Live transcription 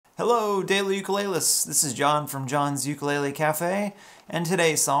Hello, Daily Ukuleles. This is John from John's Ukulele Cafe, and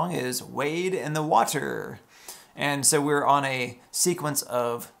today's song is Wade in the Water. And so we're on a sequence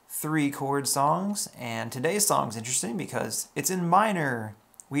of 3-chord songs, and today's song is interesting because it's in minor.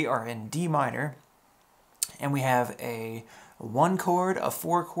 We are in D minor, and we have a 1-chord, a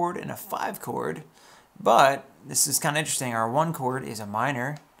 4-chord, and a 5-chord. But this is kind of interesting. Our 1-chord is a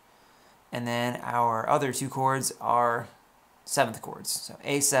minor, and then our other 2 chords are 7th chords, so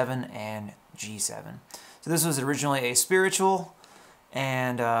A7 and G7. So this was originally a spiritual,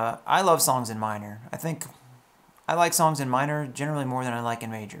 and I love songs in minor. I think I like songs in minor generally more than I like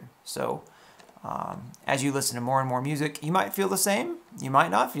in major. So as you listen to more and more music, you might feel the same, you might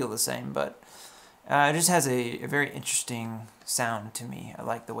not feel the same, but it just has a very interesting sound to me. I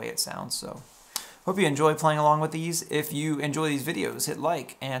like the way it sounds, so hope you enjoy playing along with these. If you enjoy these videos, hit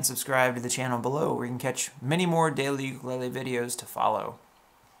like and subscribe to the channel below where you can catch many more daily ukulele videos to follow.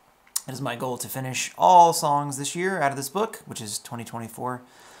 It is my goal to finish all songs this year out of this book, which is 2024,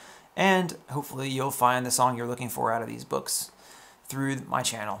 and hopefully you'll find the song you're looking for out of these books through my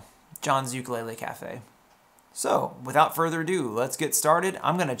channel, John's Ukulele Cafe. So, without further ado, let's get started.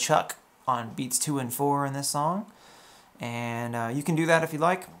 I'm going to chuck on beats 2 and 4 in this song, and you can do that if you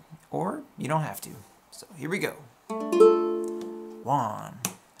like, or you don't have to. So here we go. 1,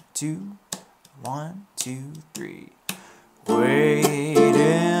 2, 1, 2, 3. Wade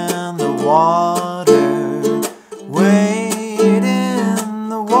in the water, wade in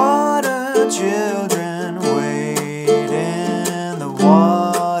the water, children, wade in the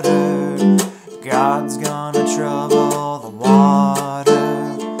water. God's gonna trouble the water.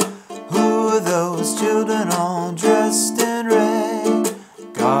 Who are those children all dressed in red?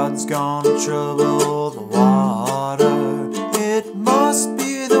 God's gonna trouble the water. It must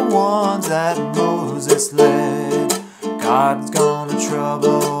be the ones that Moses led. God's gonna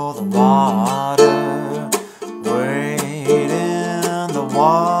trouble the water. Wade in the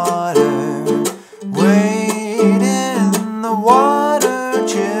water, wade in the water,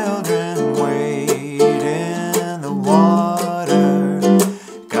 children, wade in the water.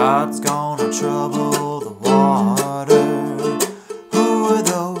 God's gonna trouble the water. Who are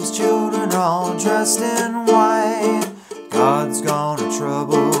those children all dressed in white? God's gonna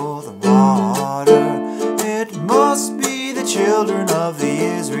trouble the water. It must be the children of the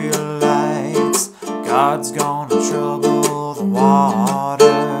Israelites. God's gonna trouble the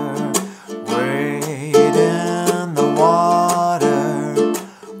water. Wade in the water,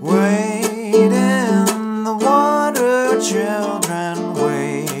 wade in the water, children,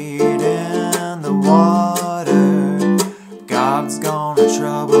 wade in the water. God's gonna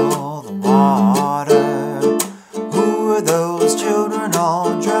trouble the water. Who are those children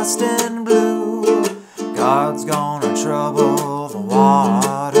all dressed in blue? God's gonna trouble the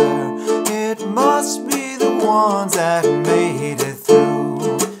water. It must be the ones that made it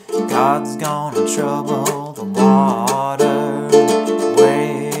through. God's gonna trouble the water.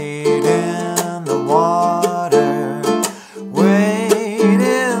 Wade in the water, wade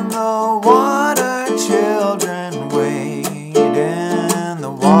in the water, children, wade in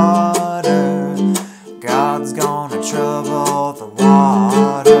the water. God's gonna trouble the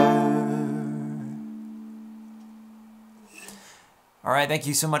water. Alright, thank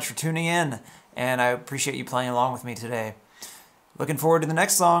you so much for tuning in, and I appreciate you playing along with me today. Looking forward to the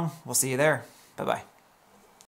next song. We'll see you there. Bye-bye.